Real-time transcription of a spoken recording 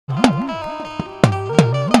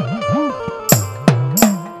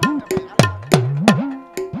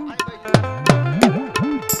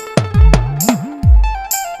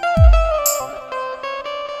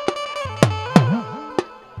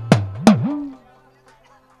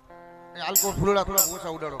આલ્કો ફૂલડા થોડા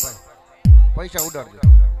ઓછા ઉડાડો ભાઈ, પૈસા ઉડાડજો.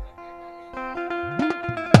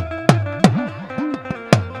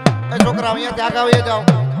 એ છોકરા અહીંયા ત્યાગ આવી જાઓ,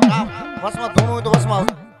 વસમાં ધૂણું હોય તો વસમાં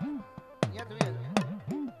આવજો.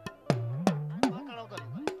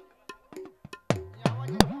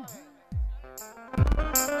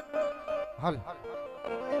 હાલ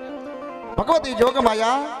ભગવતી જોગ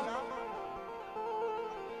માયા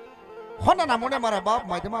હોના મોઢે મારા બાપ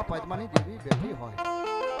મધ્યમાં પદ્માની દેવી બેઠી હોય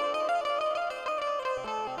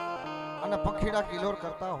અને પખીડા કિલોર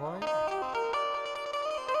કરતા હોય.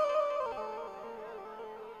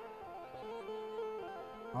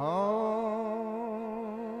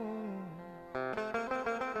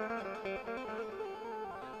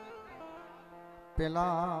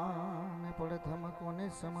 પેલા ને પડે ધમકોને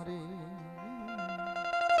સમરી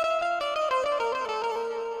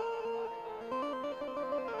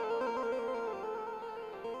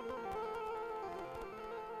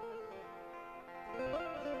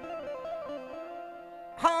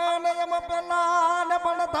પેલા ને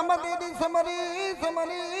પણ ધમકી દી સમરી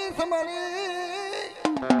સમરી સમરી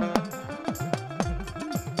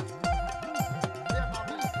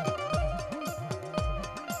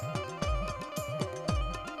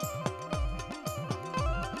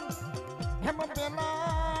હેમ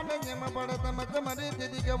પેલા ને જેમ પડે તમ તમારી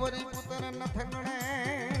દીદી ગવરી પુત્ર ન થંગણે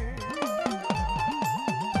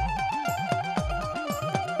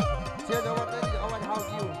છે જવા તેરી અવાજ હાવ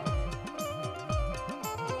ગયું.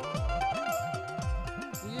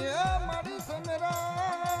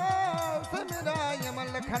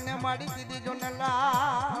 લખને માડી દીધી જો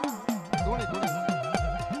નલા ધૂણી ધૂણી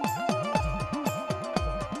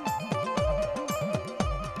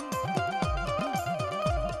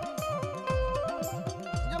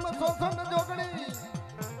જમ સોસન જોગણી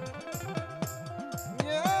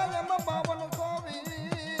યે જમ બાવન સોવી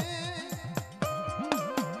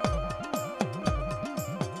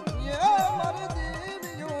યે મારી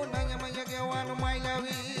દેવી જો નયમ યગવાન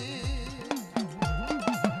માઈલાવી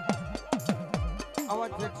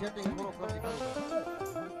આવાજ સેટિંગ પૂરો કરી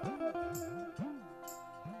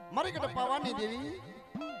મારી કટ પાવાની દેવી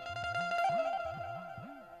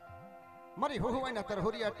મારી હોવાના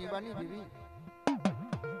તરહોરિયા ટીબાની દેવી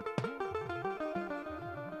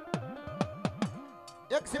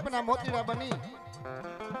એક સિપના મોતીડા બની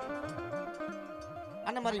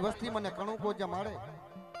અને મારી વસ્તી મને કણુકો જમાડે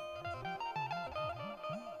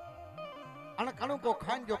અને કણુકો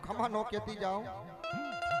ખાન જો ખમા નો કેતી જાઉં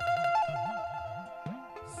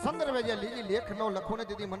સંદર્ભે જે લીલી લેખ નો લખો ને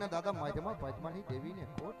દીધી મને દાદા માધ્યમાં પદ્માની દેવી ને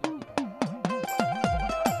ખોટ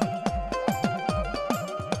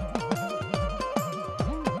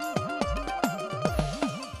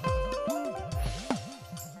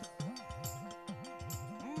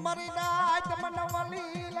મારી નાચ મને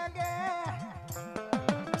વલી લાગે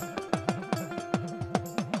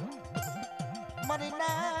મારી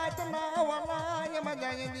નાચ ના વાલા એમાં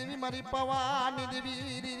જાય દેવી મારી પવાની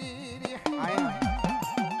દેવી આયા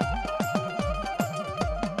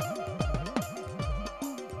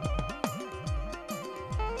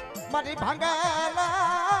મારી ભાંગલા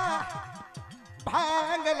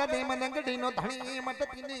ને મનંગડી નો ધણી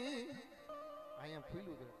મટતીની આયા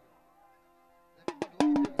ફૂલું છે.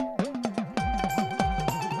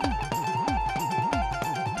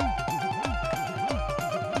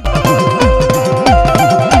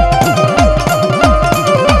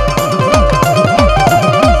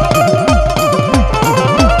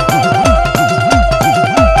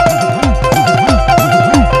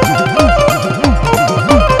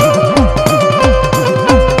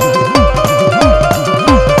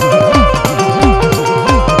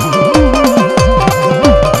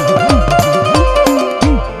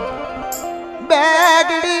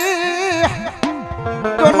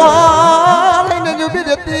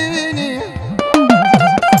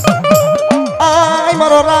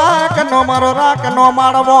 મારો રાક નો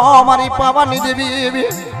માળવો મારી પાવાની દેવી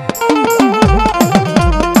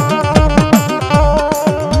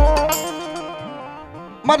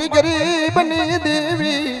મારી ગરીબની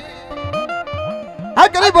દેવી આ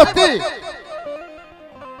ગરીબ વસ્તી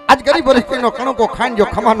આજ ગરીબ વસ્તી નો કણકો ખાન જો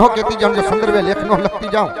ખમા નો કેતી જાઉં જો સંદર્ભે લેખ નો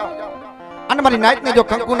લખતી જાઉં અને મારી નાઈટ ને જો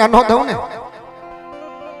કંકુ ના નો દઉં ને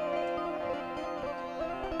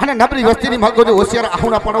અને નબળી વસ્તી ની માગો જો હોશિયાર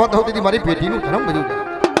આહુના પડવા દઉં દીધી મારી પેઢી નું ધર્મ બધું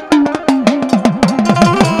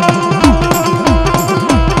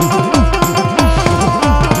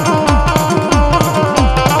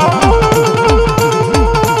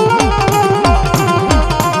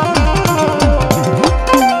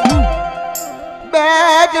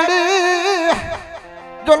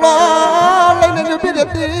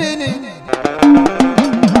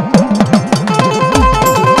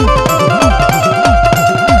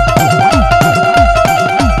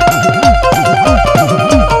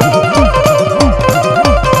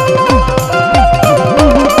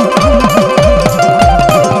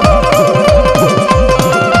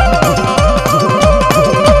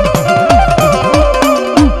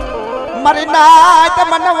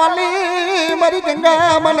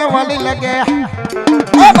वाली लगे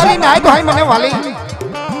ए मरी नाय तो हाय मने वाली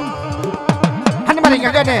हन मरी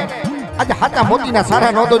गगे ने आज हाथा मोती ना सारा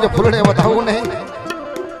नो दो जो फूलड़े बताऊ नहीं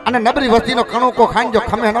अने नबरी वस्ती नो कणो को खान जो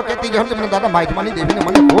खमे नो केती जो हमने दादा माइटमानी देवी ने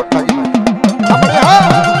मने खोट लागी हमरे हां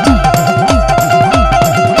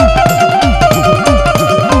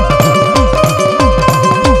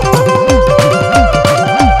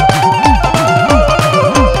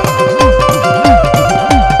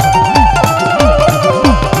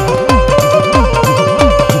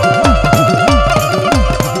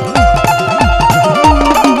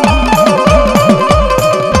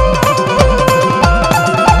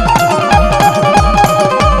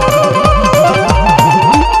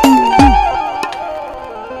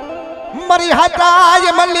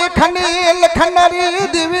खनरी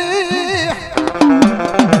देवी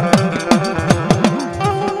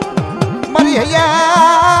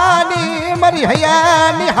मरी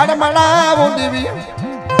हयानी हड़मड़ावो देवी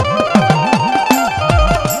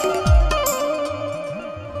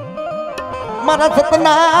मरा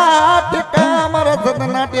सतना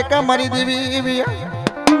टेका मरी देवी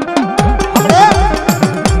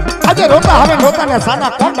अजय रोता हमें रोता ने साना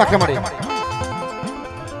कौन रखे मरी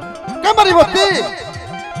क्या मरी वस्ती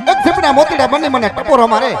एक जीपना मोतीड़ा बनी मने टपोरो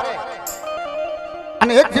मारे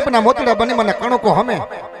अने एक जीपना मोतीड़ा बनी मने कणो को हमें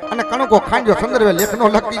अने कणो को खांजो संदर्भे लेखनो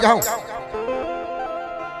लखती जाऊं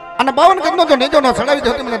अने 52 गजनो जो नेजो ना सड़ावी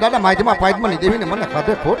देती मने दादा माइजमा पाइजमानी देवी ने मने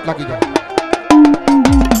खाधे खोट लागी जाए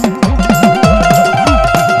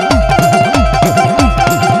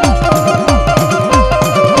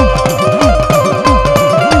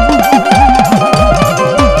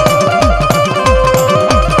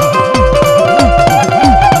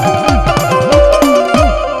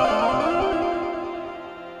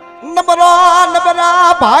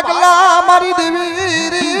भागला मारी देवी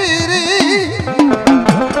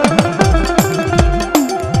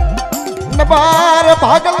नबार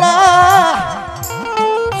भागला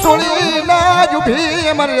सुनी ना जुभी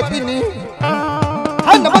मरी तीनी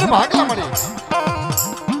हाय नबार भागला मरी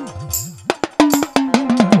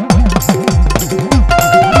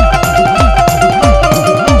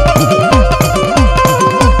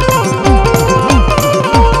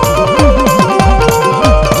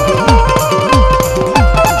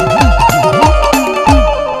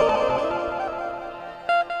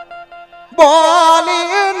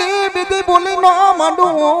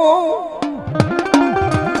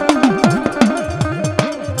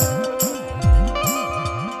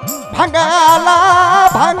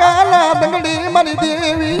भांगाला दंगड़ी मरी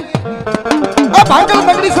देवी भांगल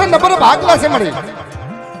दंगड़ी से नंबर भागला से मरी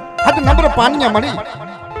हद नंबर पानिया मरी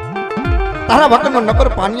तारा वक्त नो नंबर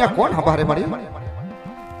पानिया कौन हमारे मरी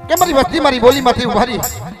के मरी वस्ती मरी बोली मथी उभारी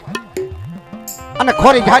अने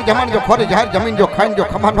खोरी झार जमान जो खोरी झार जमीन जो खाइन जो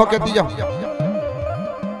खमान हो के दिया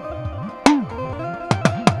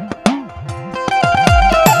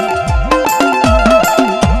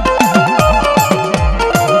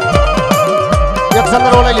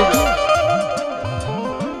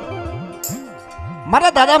मारा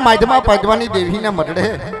दादा माइदमा पैदवानी देवी ने मडड़े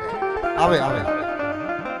आवे आवे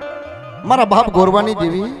मारा बाप गोरवानी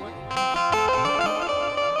देवी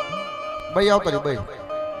भाई आओ तरी भाई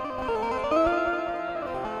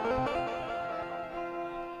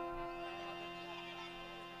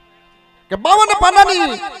के 52 पानानी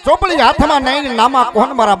चोपड़ी हाथ में नहीं नामा कोन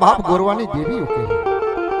मारा बाप गोरवानी देवी ओके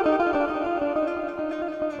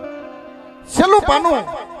सेलू पानू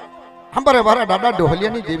हमारे वारा दादा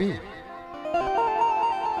डोहलियानी देवी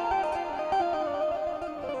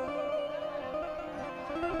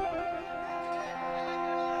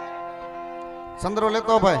संदरो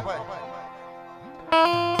लेतो भाई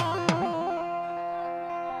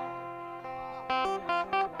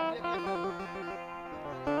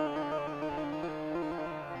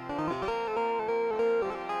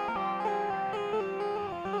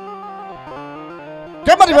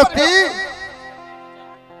क्या मरी वस्ती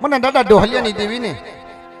मने दादा डोहलियानी देवी ने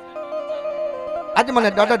आज मने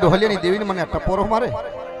दादा डोहलियानी देवी ने मने टपोरो मारे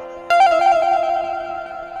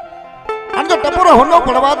अन जो टपोरो होनो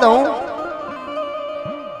पड़वा दऊं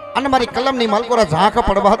अन मारी कलम नी मालकोरा झांक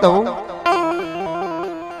पड़वा दऊं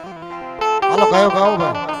हालो गायो गाओ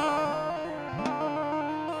भाई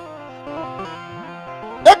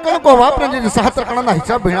एक कण को वापरे जी 70 कण ना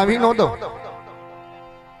हिसाब भीणावी नो दो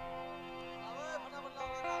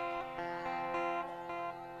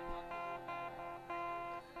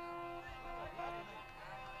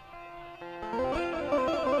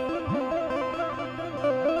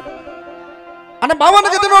अने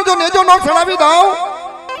 52 गजनो जो नेजो नो सड़ावी दाओ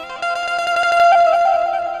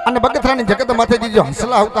अने बगथरानी जगत माथे जी जो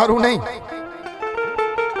हंसला उतारू नहीं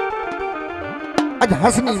आज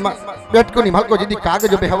हसनी बैठको नी मालको जदी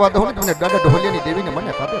कागज बेहवा दो ने तुमने दादा ढोलिया नी देवी ने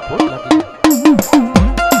मने खाते खोट लागी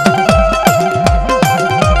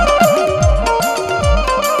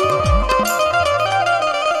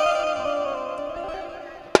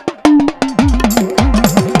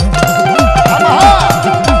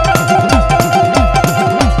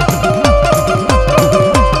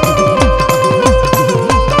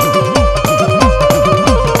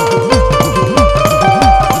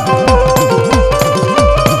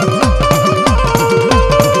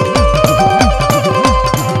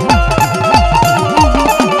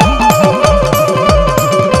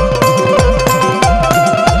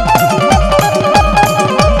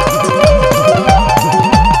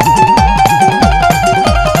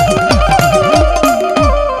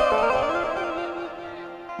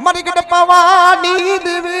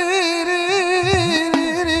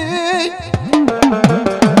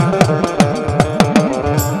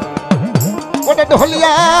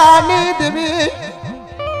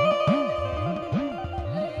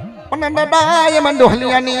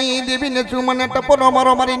ढोलियानी देवी ने चुमने टपोरो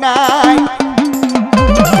मरो मरी नाय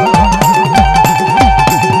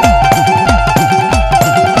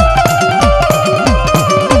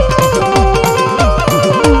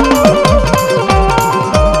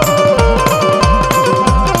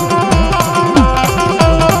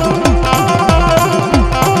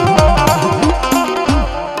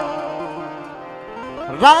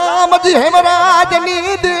राम जी हेमराज नी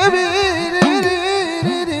देवी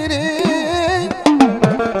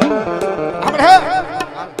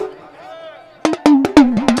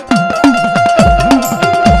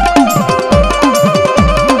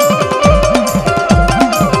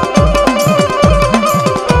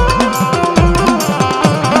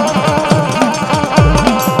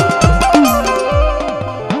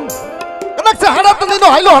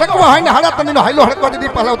हाइलो हड़को दीदी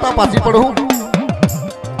पहला उता पासी पढ़ू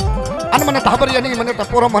अन मने धाबरिया नहीं मने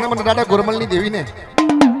टपोरो मने मने दादा गुरमलनी देवी ने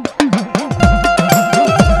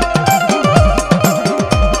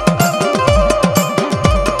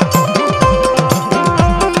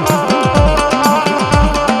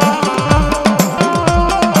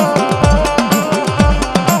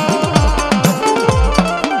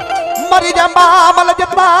मरी जंबा मल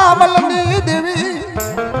जता मलनी देवी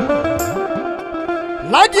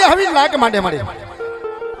लागी हवी लाग मांडे मारे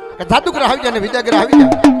जादू कर हवी जाने विद्या कर हवी जा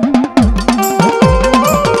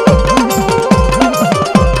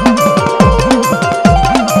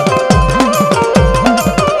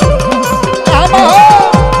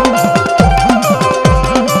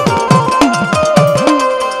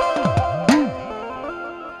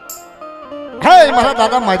हे मारा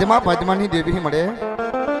दादा माजमा पद्मानी देवी ही मरे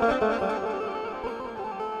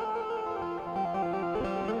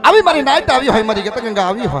अभी मारी नाइट आवी होय मरी गत गंगा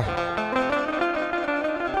आवी होय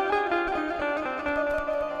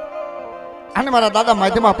अने मारा दादा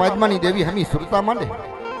माध्यमा पद्मानी देवी हमी सुरता मांडे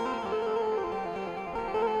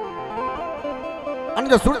अने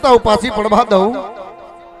जो सुरता उपासी पड़वा दो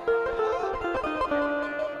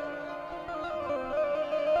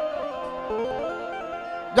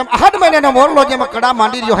जब 8 महीने नो मोर लो जे कड़ा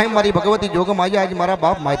मांडी रियो है मारी भगवती जोग माया आज मारा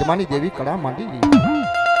बाप माध्यमानी देवी कड़ा मांडी री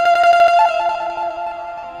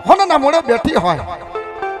होना ना मोड़े बैठी होय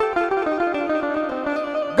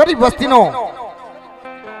गरीब बस्ती नो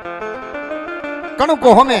कणु को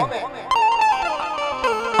हमें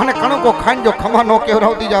अने कणु को खान जो खमा नो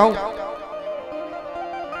केवरावती जाऊं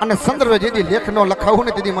अने संदर्भ जेदी लेख नो लखाऊ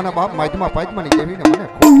ने तेदी मने बाप माध्यमा पायदमानी देवी ने मने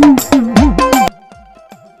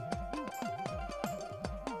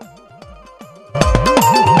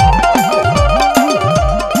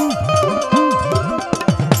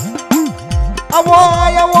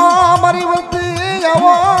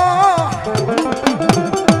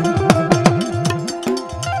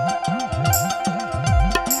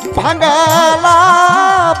भांगाला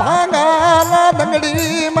भांगाला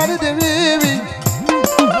दंगड़ी मारी देवी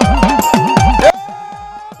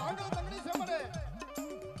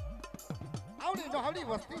आवड़ी जो आवड़ी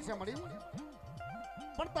वस्ती से मड़ी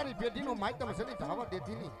पण तारी बेटी नो माई तम सदी धावा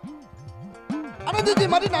देती नी अरे दीदी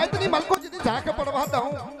मारी नाइट नी मलको जदी झाके पड़वा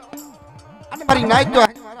दऊं अने मारी नाइट जो है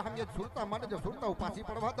मारा हम ये सुरता माने जो सुरता उपासी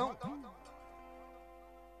पड़वा दऊं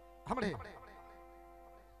हमरे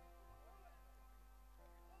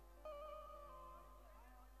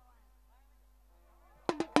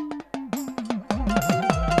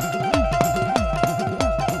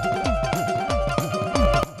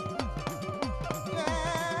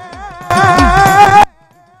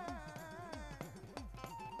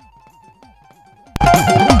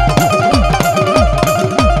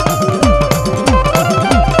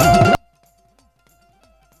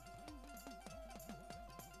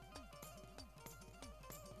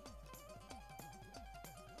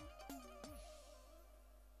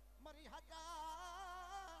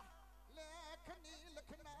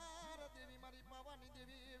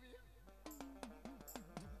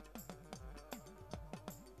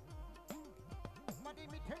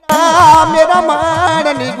मेरा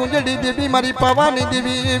मारनी गुंजड़ी देवी मारी पवानी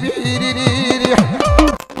देवी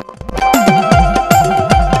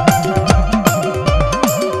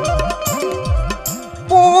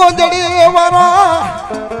गुंजड़ी वारा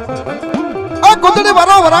गुंजड़ी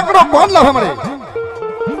वारा वराकड़ो कौन लवे मरे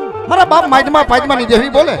मारा बाप माइजमा पाइजमा नी देवी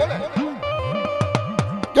बोले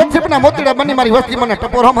केम सिपना मोतीड़ा बनी मारी वस्ती मने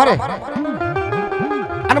टपोर हमारे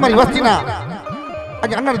अन मारी वस्ती ना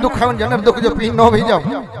आज अनर दुख है अनर दुख जो पी नो भी जाओ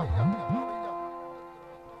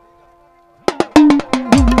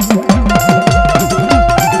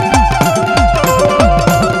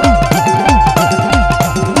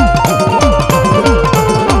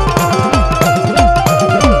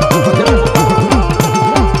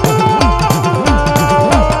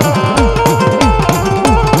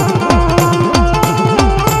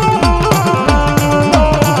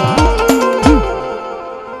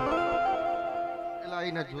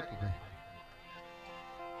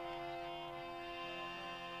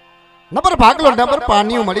नंबर भागलो नंबर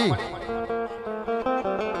पानी मड़ी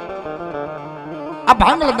आ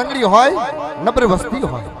भांगल दंगड़ी होय नंबर वस्ती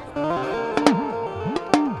होय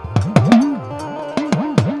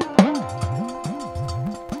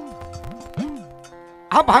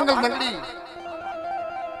आ भांगल दंगड़ी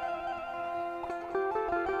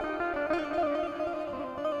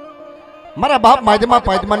मारा बाप माजमा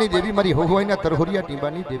पाजमानी देवी मारी हो होय ना तरहोरिया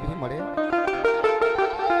टीबानी देवी मळे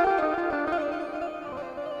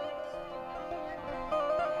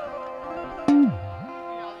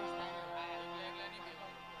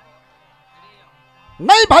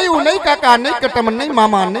नहीं भाई वो नहीं काका नहीं कटम नहीं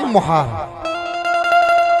मामा नहीं मोहार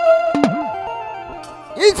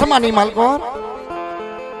ये समानी मालकोर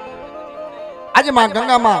आज मां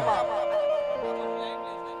गंगा मां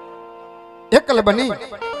एकल बनी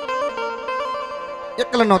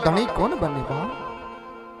एकल नो धनी कौन बनी बा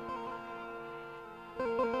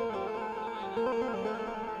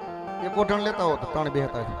ये कोठन लेता हो तो ताण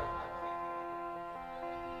बेहता है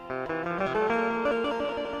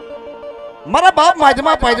मारा बाप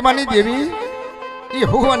माजमा पाजमानी देवी ये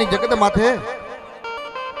हुवानी जगत माथे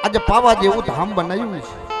आज पावा जेवू धाम बनायु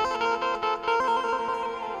छे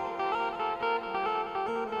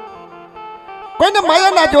कोई ने माया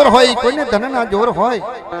ना जोर होय कोई ने धन ना जोर होय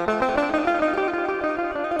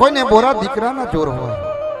कोई ने बोरा दीकरा ना जोर होय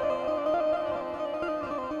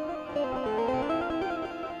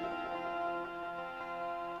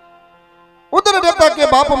उधर देता के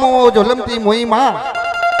बाप मो झोलमती मोई मां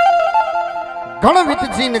घण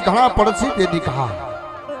वितजी ने घणा पड़सी ते दिखा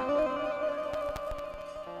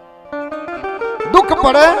दुख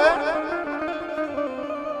पड़े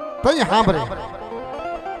तई हांभरे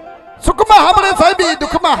सुख में हांभरे साहिबी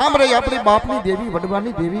दुख में हांभरे अपनी बापनी देवी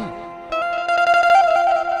वडवानी देवी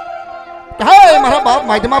है मारा बाप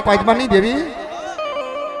माजमा पाजमानी देवी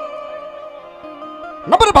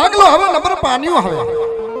नंबर भागलो हवे नंबर पानियो हवे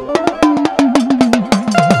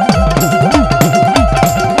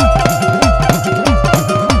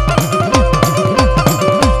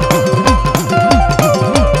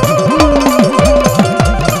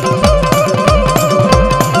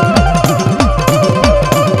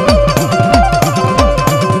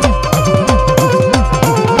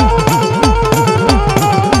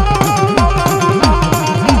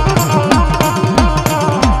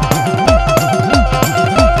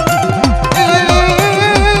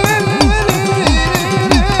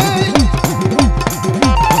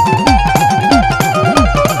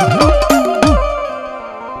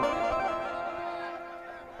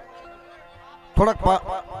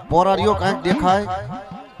बोरारियो काहे देखा है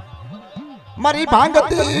मारी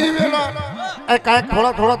भांगती वेला ए काहे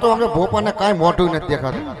थोड़ा थोड़ा तो हमरे भोपा ने काहे मोटू ने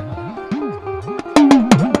देखा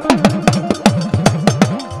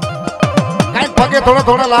काहे पगे थोड़ा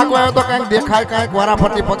थोड़ा लागो है तो काहे देखा है काहे वारा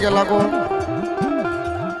फटी पगे लागो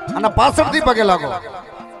अन पासड़ थी पगे लागो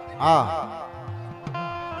हां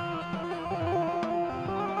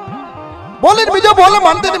बोले बीजो बोले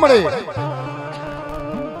मानते नहीं मरे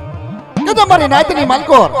के तो मारी नायतनी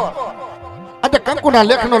मालकोर आज कंकुना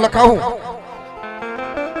लेखनो लखाऊं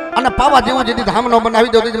अने पावा जेवू जदी धाम नो बनावी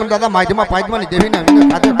दो तो दादा माजमा पाजमा नी देवी ने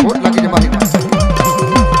खाते खोट लागी जे मारी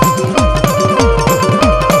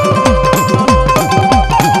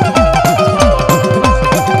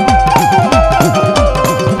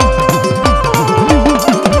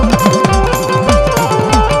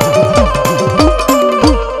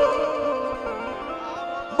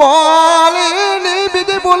बोली नी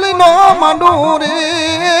बिदी बोली नो मांडूरी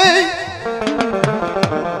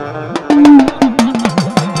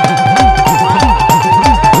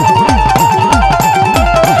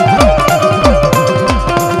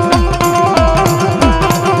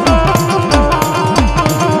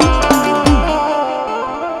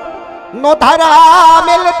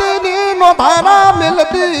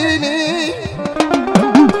देवीनी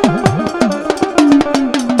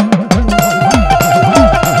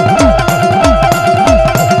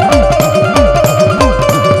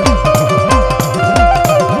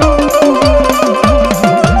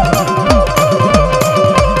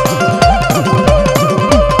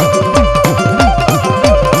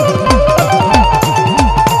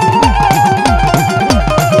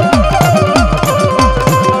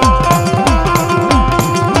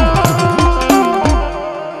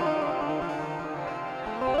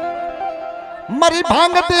मरी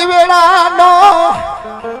भांगती वेड़ा नो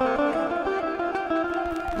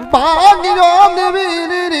भांगियो देवी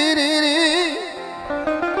री री री री